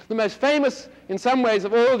things. The most famous, in some ways,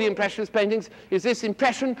 of all the Impressionist paintings is this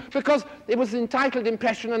Impression, because it was entitled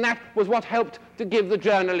Impression, and that was what helped to give the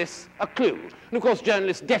journalists a clue. And of course,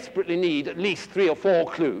 journalists desperately need at least 3 or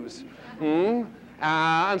 4 clues.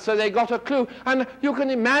 And so they got a clue. And you can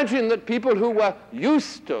imagine that people who were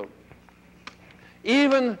used to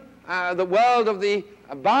even the world of the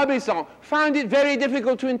Barbizon found it very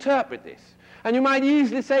difficult to interpret this. And you might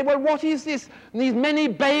easily say, well, what is this, these many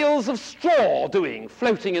bales of straw doing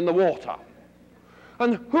floating in the water?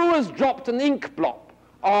 And who has dropped an ink blot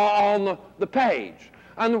on the page?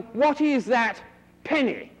 And what is that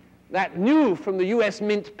penny, that new from the US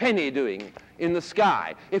Mint penny doing in the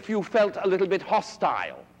sky, if you felt a little bit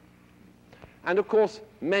hostile? And of course,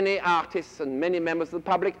 many artists and many members of the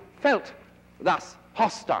public felt thus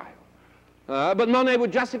hostile. But Monet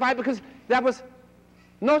would justify it because that was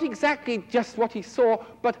not exactly just what he saw,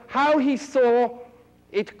 but how he saw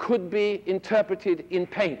it could be interpreted in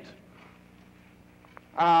paint.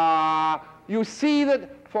 You see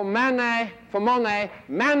that for Monet,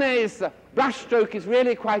 Manet's brushstroke is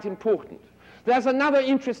really quite important. There's another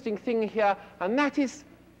interesting thing here, and that is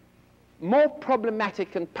more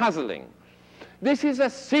problematic and puzzling. This is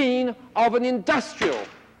a scene of an industrial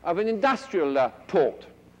port.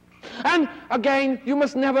 And again, you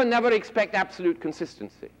must never expect absolute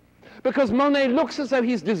consistency, because Monet looks as though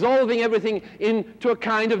he's dissolving everything into a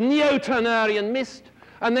kind of neo-Turnerian mist,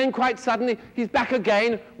 and then quite suddenly he's back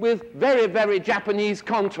again with very, very Japanese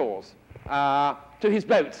contours to his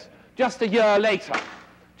boats just a year later.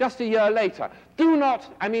 Do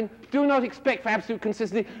not expect for absolute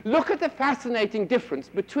consistency. Look at the fascinating difference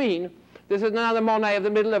between, this is another Monet of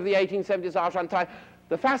the middle of the 1870s, Argenteuil.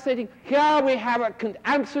 The fascinating, here we have an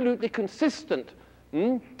absolutely consistent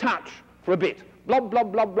touch for a bit. Blob,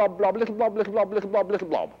 blob, blob, blob, blob, little blob, little blob, little blob, little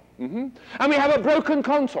blob. And we have a broken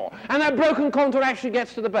contour. And that broken contour actually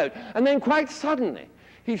gets to the boat. And then quite suddenly,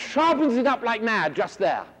 he sharpens it up like mad just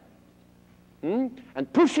there. And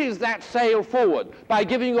pushes that sail forward by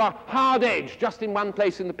giving you a hard edge just in one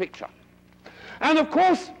place in the picture. And of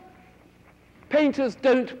course, painters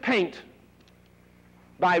don't paint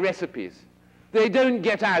by recipes. They don't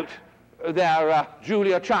get out their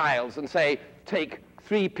Julia Childs and say, take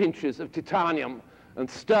 3 pinches of titanium and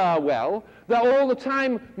stir well. They're all the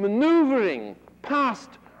time maneuvering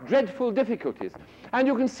past dreadful difficulties. And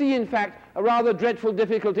you can see, in fact, a rather dreadful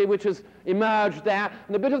difficulty which has emerged there,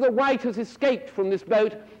 and a bit of the white has escaped from this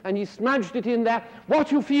boat, and he smudged it in there.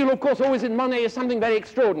 What you feel, of course, always in Monet is something very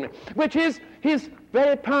extraordinary, which is his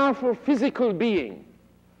very powerful physical being.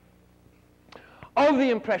 Of the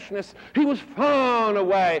Impressionists, he was far and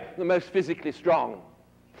away the most physically strong.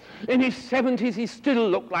 In his 70s, he still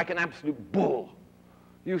looked like an absolute bull.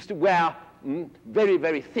 He used to wear very,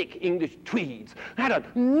 very thick English tweeds, had an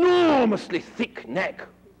enormously thick neck,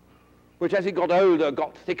 which as he got older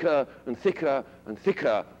got thicker and thicker and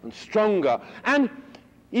thicker and stronger. And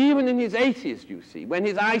even in his 80s, you see, when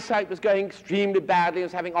his eyesight was going extremely badly and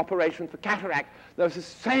was having operations for cataract, there was the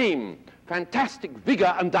same fantastic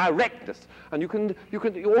vigor and directness. And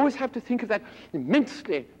you always have to think of that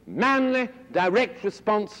immensely manly, direct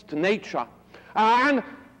response to nature. And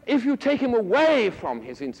if you take him away from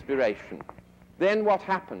his inspiration, then what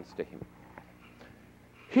happens to him?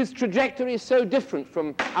 His trajectory is so different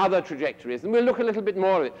from other trajectories, and we'll look a little bit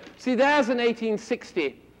more at it. See, there's an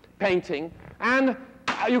 1860 painting, and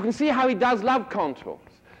you can see how he does love contours.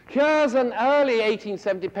 Here's an early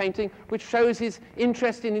 1870 painting which shows his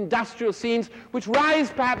interest in industrial scenes, which rise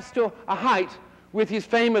perhaps to a height with his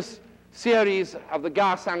famous series of the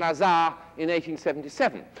Gare St Lazare in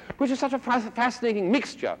 1877, which is such a fascinating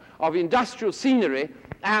mixture of industrial scenery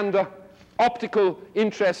and optical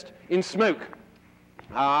interest in smoke.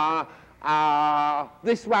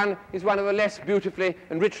 This one is one of the less beautifully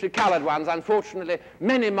and richly colored ones. Unfortunately,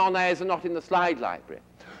 many Monets are not in the slide library.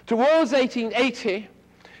 Towards 1880,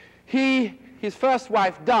 his first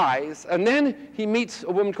wife dies, and then he meets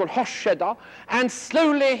a woman called Hochschild, and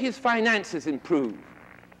slowly his finances improve.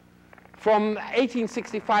 From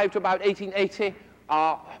 1865 to about 1880,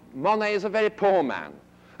 Monet is a very poor man.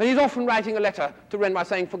 And he's often writing a letter to Renoir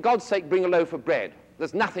saying, for God's sake, bring a loaf of bread.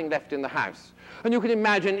 There's nothing left in the house. And you can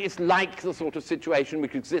imagine it's like the sort of situation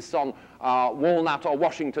which exists on Walnut or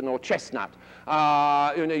Washington or Chestnut.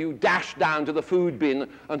 You dash down to the food bin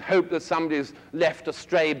and hope that somebody's left a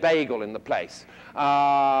stray bagel in the place.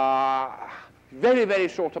 Very, very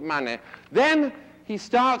short of money. Then he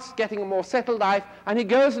starts getting a more settled life, and he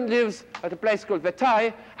goes and lives at a place called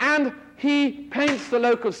Vertailles, and he paints the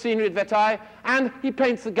local scenery at Vertailles, and he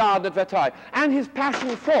paints the garden at Vertailles. And his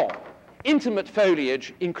passion for intimate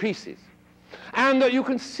foliage increases. And you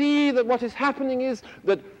can see that what is happening is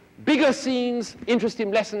that bigger scenes interest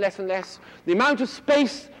him less and less and less. The amount of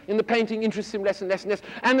space in the painting interests him less and less and less.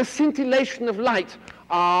 And the scintillation of light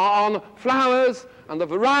on flowers and the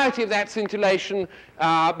variety of that scintillation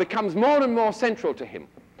becomes more and more central to him.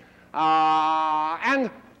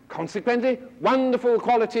 And consequently, wonderful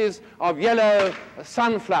qualities of yellow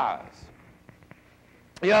sunflowers.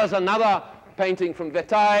 Here's another painting from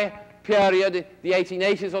Vertailles, period, the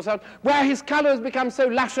 1880s or so, where his colors become so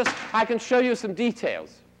luscious, I can show you some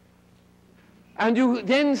details. And you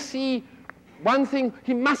then see one thing,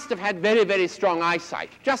 he must have had very, very strong eyesight,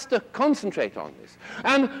 just to concentrate on this.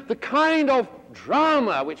 And the kind of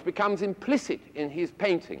drama which becomes implicit in his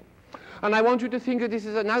painting. And I want you to think that this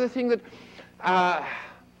is another thing that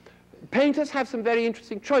painters have some very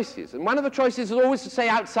interesting choices. And one of the choices is always to say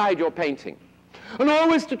outside your painting. And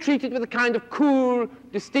always to treat it with a kind of cool,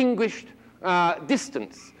 distinguished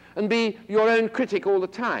distance and be your own critic all the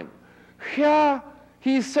time. Here,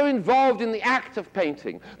 he is so involved in the act of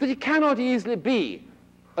painting that he cannot easily be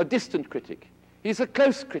a distant critic. He's a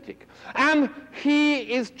close critic. And he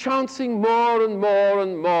is chancing more and more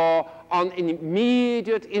and more on an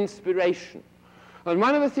immediate inspiration. And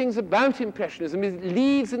one of the things about Impressionism is it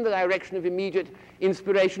leads in the direction of immediate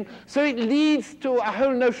inspiration, so it leads to a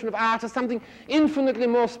whole notion of art as something infinitely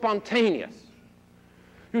more spontaneous.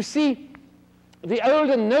 You see, the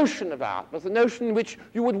older notion of art was the notion in which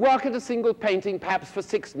you would work at a single painting perhaps for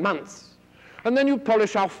 6 months, and then you'd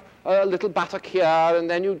polish off a little buttock here, and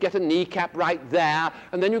then you'd get a kneecap right there,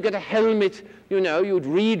 and then you'd get a helmet, you'd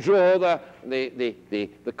redraw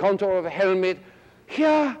the contour of a helmet.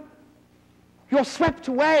 Here, you're swept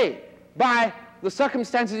away by the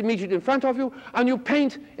circumstances immediately in front of you, and you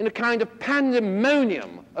paint in a kind of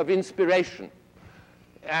pandemonium of inspiration.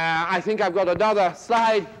 I think I've got another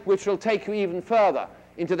slide which will take you even further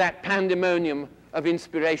into that pandemonium of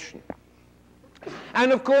inspiration.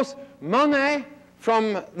 And of course, Monet,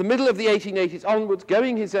 from the middle of the 1880s onwards,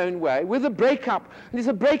 going his own way, with a breakup. And it's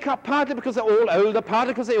a breakup partly because they're all older,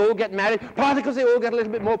 partly because they all get married, partly because they all get a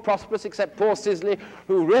little bit more prosperous, except poor Sisley,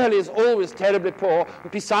 who really is always terribly poor,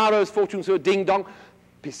 and Pissarro's fortunes are a ding-dong.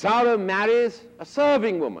 Pissarro marries a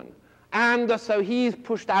serving woman, and so he's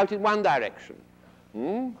pushed out in one direction.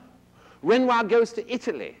 Renoir goes to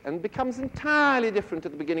Italy and becomes entirely different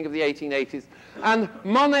at the beginning of the 1880s. And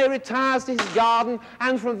Monet retires to his garden,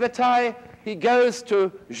 and from Verteuil he goes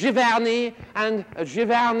to Giverny, and at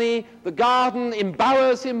Giverny the garden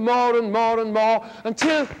embowers him more and more and more,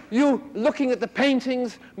 until you, looking at the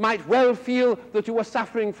paintings, might well feel that you were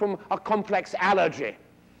suffering from a complex allergy.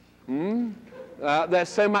 There's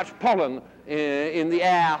so much pollen in the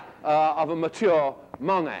air of a mature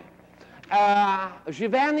Monet.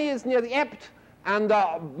 Giverny is near the Epte, and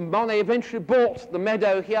Monet eventually bought the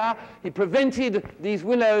meadow here. He prevented these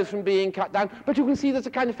willows from being cut down. But you can see there's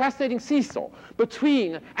a kind of fascinating seesaw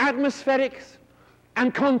between atmospherics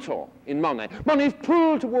and contour in Monet. Monet is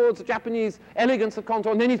pulled towards the Japanese elegance of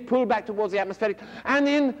contour, and then he's pulled back towards the atmospheric. And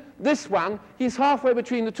in this one, he's halfway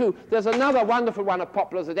between the two. There's another wonderful one of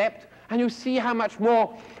Poplars at Epte, and you see how much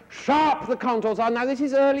more sharp the contours are. Now, this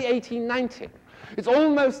is early 1890. It's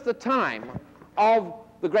almost the time of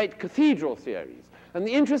the great cathedral series. And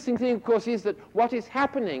the interesting thing, of course, is that what is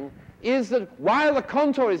happening is that while the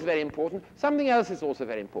contour is very important, something else is also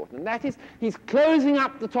very important, and that is he's closing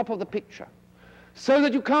up the top of the picture so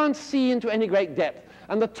that you can't see into any great depth.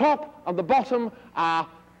 And the top and the bottom are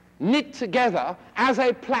knit together as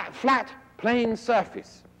a flat, plain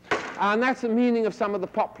surface. And that's the meaning of some of the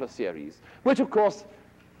Poplar series, which, of course,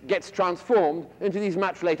 gets transformed into these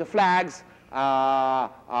much later flags,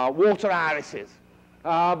 water irises.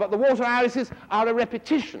 But the water irises are a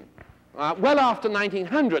repetition, well after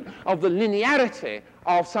 1900, of the linearity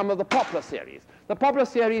of some of the Poplar series. The Poplar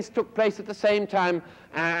series took place at the same time,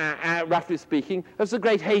 roughly speaking, as the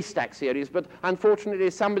great Haystacks series, but unfortunately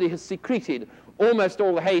somebody has secreted almost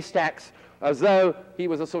all the Haystacks, as though he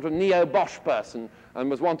was a sort of neo-Bosch person and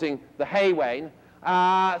was wanting the hay wain.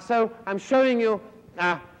 So I'm showing you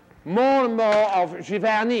more and more of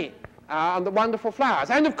Giverny and the wonderful flowers.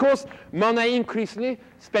 And of course, Monet increasingly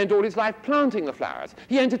spent all his life planting the flowers.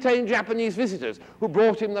 He entertained Japanese visitors who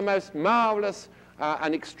brought him the most marvelous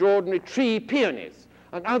and extraordinary tree peonies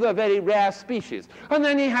and other very rare species. And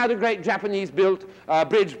then he had a great Japanese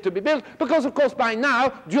bridge to be built, because of course by now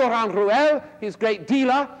Durand Ruel, his great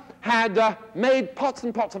dealer, had made pots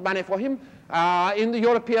and pots of money for him in the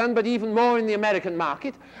European, but even more in the American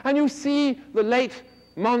market. And you see the late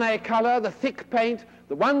Monet color, the thick paint,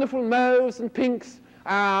 the wonderful mauves and pinks,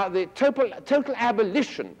 the total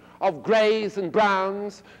abolition of grays and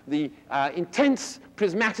browns, the intense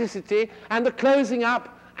prismaticity, and the closing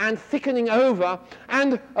up and thickening over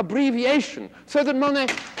and abbreviation, so that Monet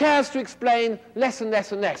cares to explain less and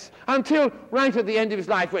less and less, until right at the end of his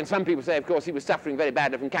life, when some people say, of course, he was suffering very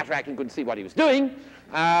badly from cataract and couldn't see what he was doing,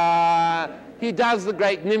 he does the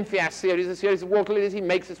great Nymphias series, a series of water lilies. He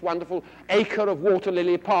makes this wonderful acre of water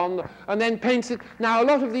lily pond and then paints it. Now, a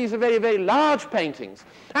lot of these are very, very large paintings.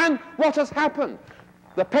 And what has happened?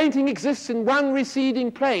 The painting exists in one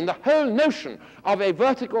receding plane. The whole notion of a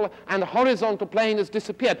vertical and horizontal plane has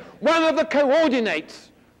disappeared. One of the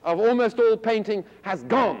coordinates of almost all painting has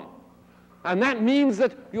gone. And that means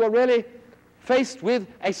that you are really faced with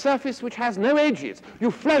a surface which has no edges.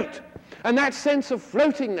 You float. And that sense of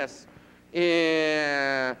floatingness,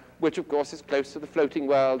 which of course is close to the floating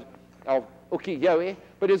world of ukiyo-e,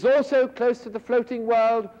 but is also close to the floating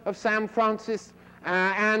world of Sam Francis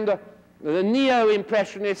and the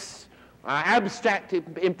neo-impressionists, abstract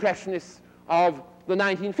impressionists of the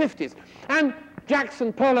 1950s. And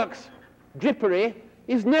Jackson Pollock's drippery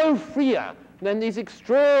is no freer than these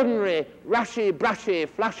extraordinary rushy, brushy,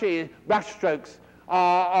 flushy brushstrokes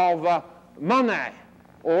of Monet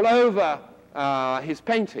all over his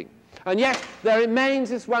painting. And yet there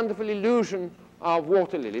remains this wonderful illusion of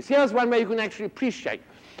water lilies. Here's one where you can actually appreciate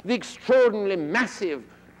the extraordinarily massive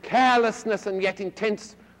carelessness and yet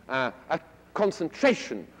intense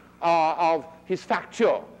concentration of his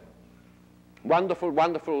facture. Wonderful,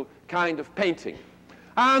 wonderful kind of painting.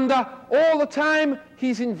 And all the time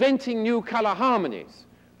he's inventing new color harmonies.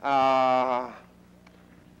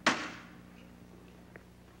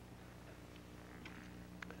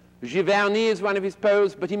 Giverny is one of his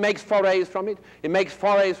poses, but he makes forays from it. He makes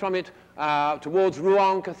forays from it towards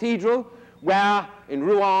Rouen Cathedral, where in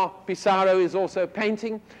Rouen Pissarro is also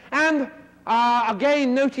painting. And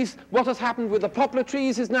again, notice what has happened with the poplar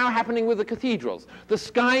trees is now happening with the cathedrals. The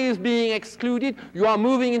sky is being excluded. You are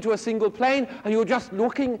moving into a single plane, and you're just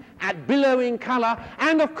looking at billowing color.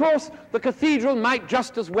 And of course, the cathedral might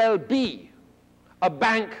just as well be a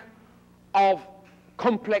bank of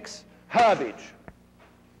complex herbage.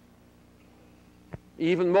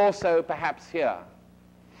 Even more so, perhaps, here.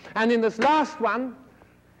 And in this last one,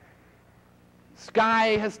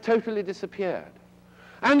 sky has totally disappeared.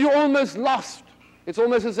 And you're almost lost. It's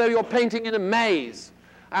almost as though you're painting in a maze.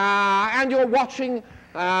 and you're watching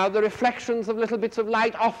the reflections of little bits of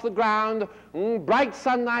light off the ground, bright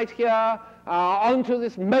sunlight here, onto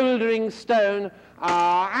this mouldering stone,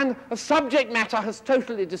 and the subject matter has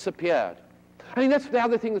totally disappeared. I mean, that's the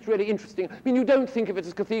other thing that's really interesting. I mean, you don't think of it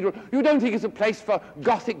as a cathedral. You don't think it's a place for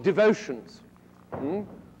Gothic devotions.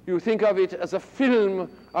 You think of it as a film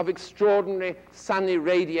of extraordinary sunny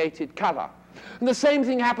radiated color. And the same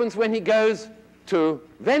thing happens when he goes to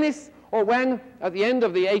Venice, or when, at the end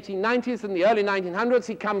of the 1890s and the early 1900s,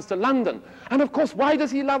 he comes to London. And of course, why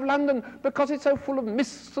does he love London? Because it's so full of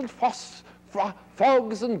mists and fogs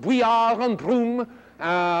and brouillard and broom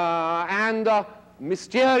and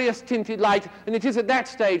mysterious tinted light. And it is at that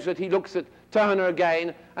stage that he looks at Turner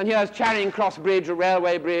again, and here's Charing Cross Bridge, a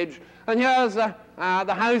railway bridge, and here's the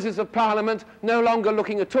Houses of Parliament, no longer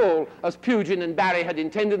looking at all as Pugin and Barry had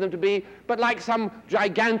intended them to be, but like some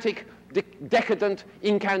gigantic, decadent,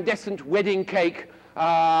 incandescent wedding cake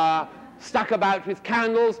stuck about with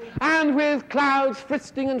candles, and with clouds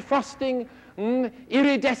fristing and frosting,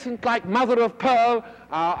 iridescent like mother of pearl,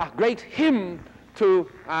 a great hymn to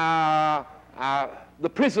the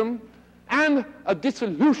prism, and a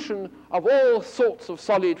dissolution of all sorts of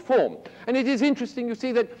solid form. And it is interesting, you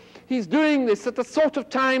see, that he's doing this at the sort of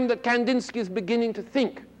time that Kandinsky is beginning to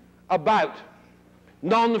think about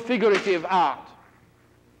non-figurative art.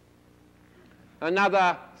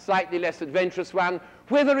 Another slightly less adventurous one,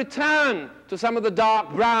 with a return to some of the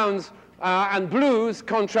dark browns and blues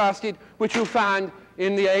contrasted, which you find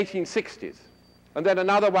in the 1860s. And then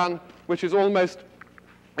another one, which is almost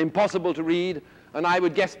impossible to read, and I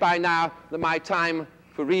would guess by now that my time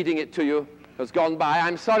for reading it to you has gone by.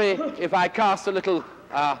 I'm sorry if I cast a little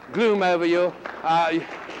gloom over you.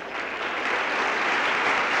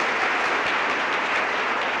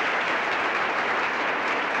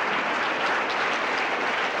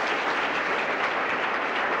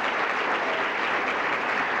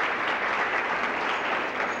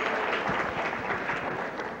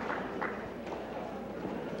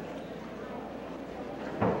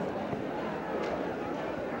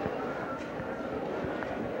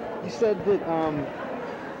 Said that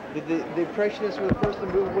the Impressionists were the first to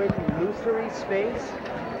move away from illusory space?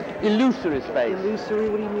 Illusory space. Illusory?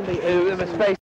 What do you mean? Space